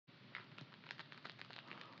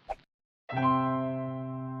So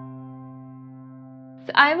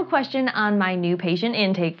I have a question on my new patient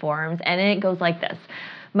intake forms, and it goes like this.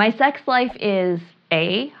 My sex life is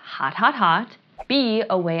A, hot, hot, hot, B,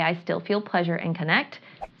 a way I still feel pleasure and connect,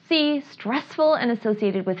 C, stressful and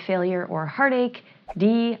associated with failure or heartache,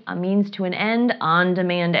 D, a means to an end, on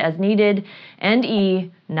demand as needed, and E,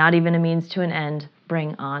 not even a means to an end,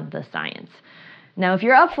 bring on the science. Now, if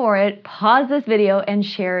you're up for it, pause this video and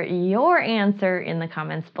share your answer in the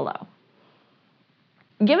comments below.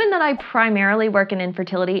 Given that I primarily work in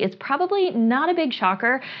infertility, it's probably not a big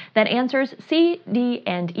shocker that answers C, D,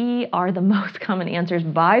 and E are the most common answers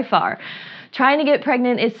by far. Trying to get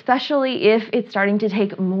pregnant, especially if it's starting to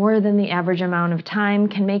take more than the average amount of time,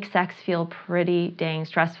 can make sex feel pretty dang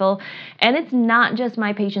stressful. And it's not just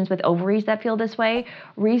my patients with ovaries that feel this way.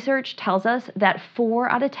 Research tells us that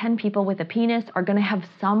 4 out of 10 people with a penis are going to have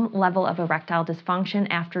some level of erectile dysfunction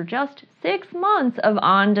after just 6 months of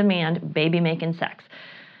on-demand baby-making sex.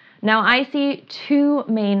 Now, I see 2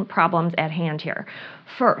 main problems at hand here.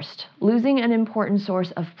 First, losing an important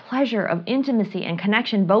source of pleasure, of intimacy and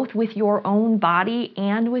connection, both with your own body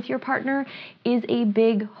and with your partner, is a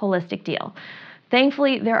big holistic deal.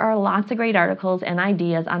 Thankfully, there are lots of great articles and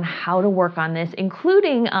ideas on how to work on this,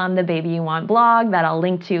 including on the Baby You Want blog that I'll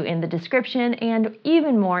link to in the description, and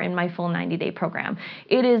even more in my full 90-day program.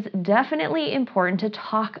 It is definitely important to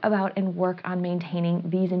talk about and work on maintaining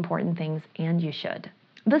these important things, and you should.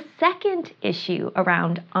 The second issue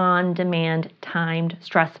around on-demand, timed,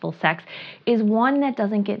 stressful sex is one that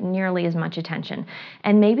doesn't get nearly as much attention.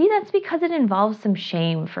 And maybe that's because it involves some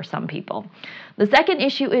shame for some people. The second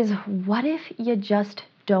issue is, what if you just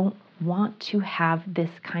don't want to have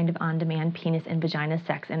this kind of on-demand penis and vagina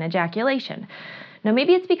sex and ejaculation? Now,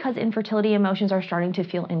 maybe it's because infertility emotions are starting to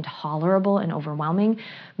feel intolerable and overwhelming.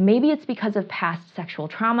 Maybe it's because of past sexual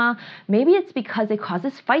trauma. Maybe it's because it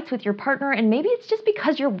causes fights with your partner. And maybe it's just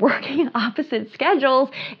because you're working opposite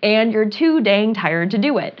schedules and you're too dang tired to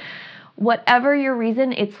do it. Whatever your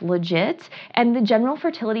reason, it's legit. And the general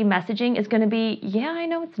fertility messaging is going to be, yeah, I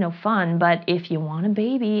know it's no fun, but if you want a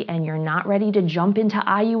baby and you're not ready to jump into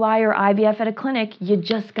IUI or IVF at a clinic, you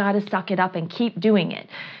just got to suck it up and keep doing it,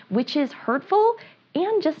 which is hurtful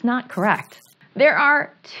and just not correct. There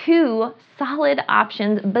are 2 solid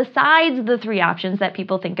options besides the 3 options that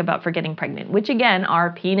people think about for getting pregnant, which again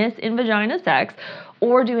are penis and vagina sex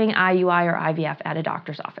or doing IUI or IVF at a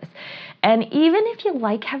doctor's office. And even if you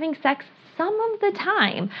like having sex some of the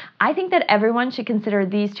time, I think that everyone should consider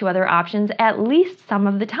these 2 other options at least some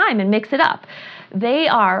of the time and mix it up. They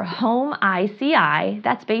are home ICI,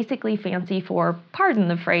 that's basically fancy for, pardon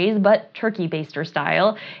the phrase, but turkey baster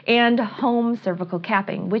style, and home cervical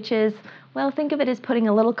capping, which is, well, think of it as putting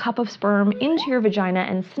a little cup of sperm into your vagina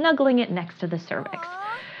and snuggling it next to the cervix.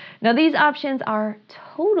 Now, these options are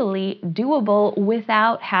totally doable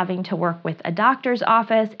without having to work with a doctor's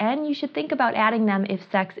office, and you should think about adding them if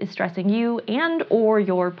sex is stressing you and or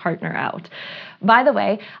your partner out. By the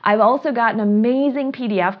way, I've also got an amazing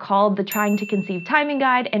PDF called the Trying to Conceive Timing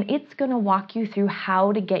Guide, and it's going to walk you through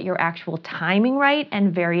how to get your actual timing right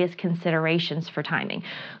and various considerations for timing.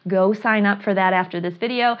 Go sign up for that after this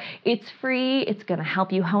video. It's free. It's going to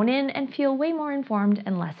help you hone in and feel way more informed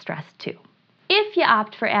and less stressed too. If you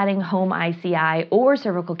opt for adding home ICI or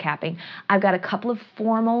cervical capping, I've got a couple of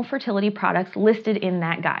formal fertility products listed in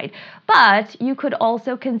that guide. But you could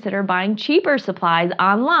also consider buying cheaper supplies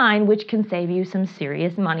online, which can save you some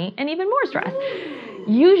serious money and even more stress.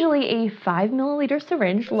 Usually a 5-milliliter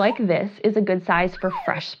syringe like this is a good size for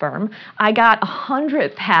fresh sperm. I got a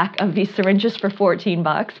 100-pack of these syringes for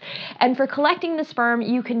 $14. And for collecting the sperm,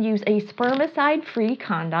 you can use a spermicide-free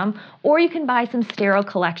condom, or you can buy some sterile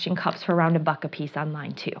collection cups for around $1 a piece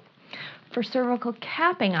online too. For cervical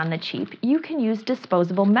capping on the cheap, you can use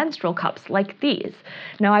disposable menstrual cups like these.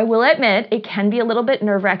 Now, I will admit it can be a little bit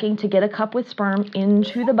nerve-wracking to get a cup with sperm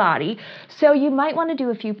into the body, so you might want to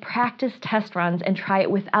do a few practice test runs and try it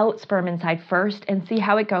without sperm inside first and see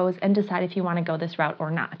how it goes and decide if you want to go this route or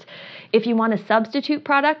not. If you want a substitute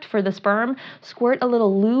product for the sperm, squirt a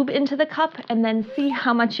little lube into the cup and then see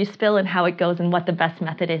how much you spill and how it goes and what the best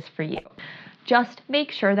method is for you. Just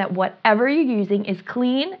make sure that whatever you're using is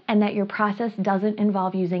clean and that your process doesn't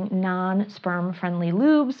involve using non-sperm friendly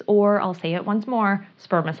lubes, or I'll say it once more,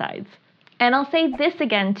 spermicides. And I'll say this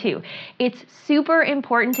again too. It's super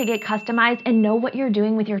important to get customized and know what you're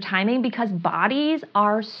doing with your timing because bodies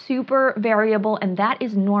are super variable and that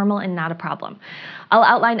is normal and not a problem. I'll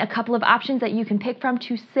outline a couple of options that you can pick from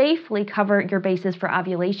to safely cover your bases for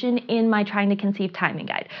ovulation in my Trying to Conceive timing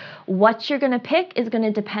guide. What you're going to pick is going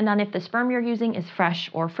to depend on if the sperm you're using is fresh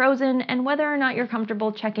or frozen and whether or not you're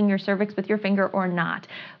comfortable checking your cervix with your finger or not.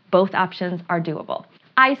 Both options are doable.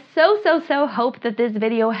 I so hope that this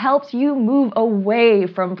video helps you move away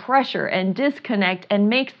from pressure and disconnect and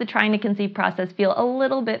makes the Trying to Conceive process feel a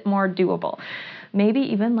little bit more doable. Maybe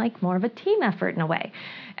even like more of a team effort in a way.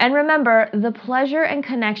 And remember, the pleasure and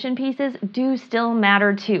connection pieces do still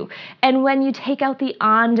matter too. And when you take out the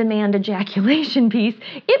on-demand ejaculation piece,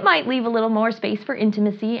 it might leave a little more space for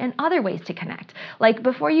intimacy and other ways to connect. Like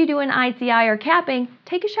before you do an ICI or capping,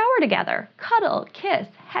 take a shower together, cuddle, kiss,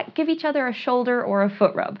 heck, give each other a shoulder or a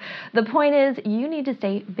foot rub. The point is, you need to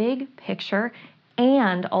stay big picture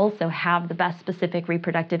and also have the best specific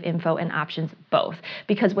reproductive info and options both.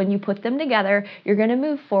 Because when you put them together, you're going to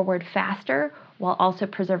move forward faster while also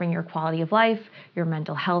preserving your quality of life, your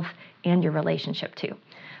mental health, and your relationship too.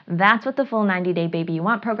 That's what the full 90-day Baby You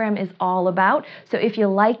Want program is all about. So if you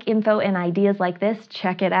like info and ideas like this,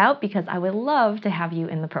 check it out because I would love to have you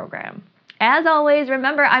in the program. As always,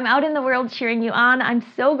 remember, I'm out in the world cheering you on. I'm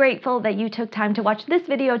so grateful that you took time to watch this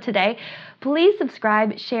video today. Please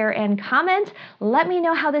subscribe, share, and comment. Let me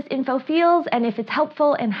know how this info feels and if it's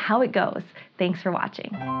helpful and how it goes. Thanks for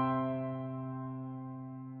watching.